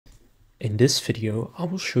In this video, I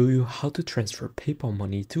will show you how to transfer PayPal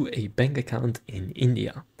money to a bank account in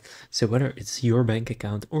India. So whether it's your bank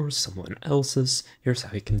account or someone else's, here's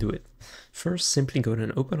how you can do it. First, simply go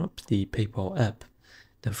and open up the PayPal app.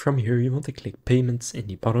 Then from here, you want to click Payments in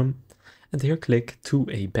the bottom, and here click to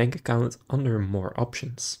a bank account under More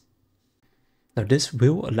Options. Now this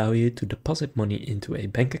will allow you to deposit money into a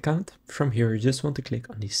bank account. From here, you just want to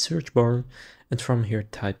click on the search bar, and from here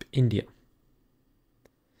type India.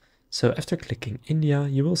 So after clicking India,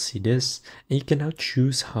 you will see this, and you can now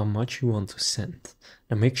choose how much you want to send.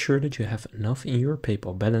 Now make sure that you have enough in your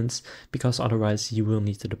PayPal balance, because otherwise you will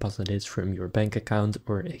need to deposit it from your bank account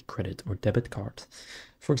or a credit or debit card.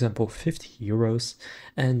 For example, 50 euros,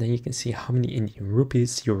 and then you can see how many Indian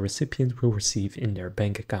rupees your recipient will receive in their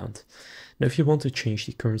bank account. Now if you want to change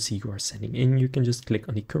the currency you are sending in, you can just click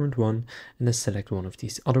on the current one and then select one of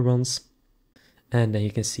these other ones. And then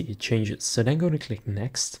you can see it changes. So then go to click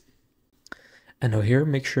Next. And now here,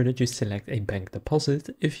 make sure that you select a bank deposit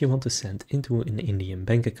if you want to send into an Indian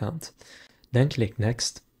bank account. Then click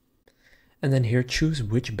Next. And then here, choose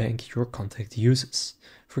which bank your contact uses.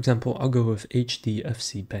 For example, I'll go with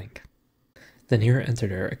HDFC Bank. Then here, enter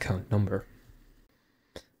their account number.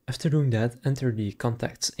 After doing that, enter the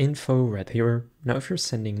contact's info right here. Now, if you're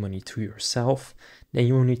sending money to yourself, then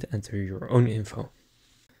you will need to enter your own info.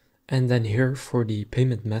 And then here for the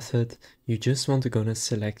payment method, you just want to go and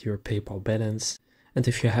select your PayPal balance. And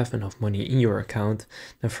if you have enough money in your account,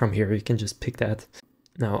 then from here you can just pick that.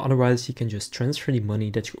 Now otherwise you can just transfer the money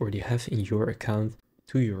that you already have in your account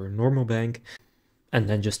to your normal bank and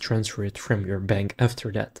then just transfer it from your bank after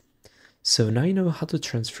that. So now you know how to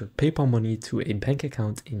transfer PayPal money to a bank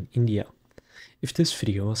account in India. If this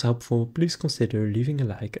video was helpful, please consider leaving a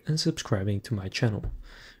like and subscribing to my channel.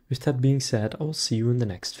 With that being said, I will see you in the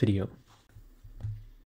next video.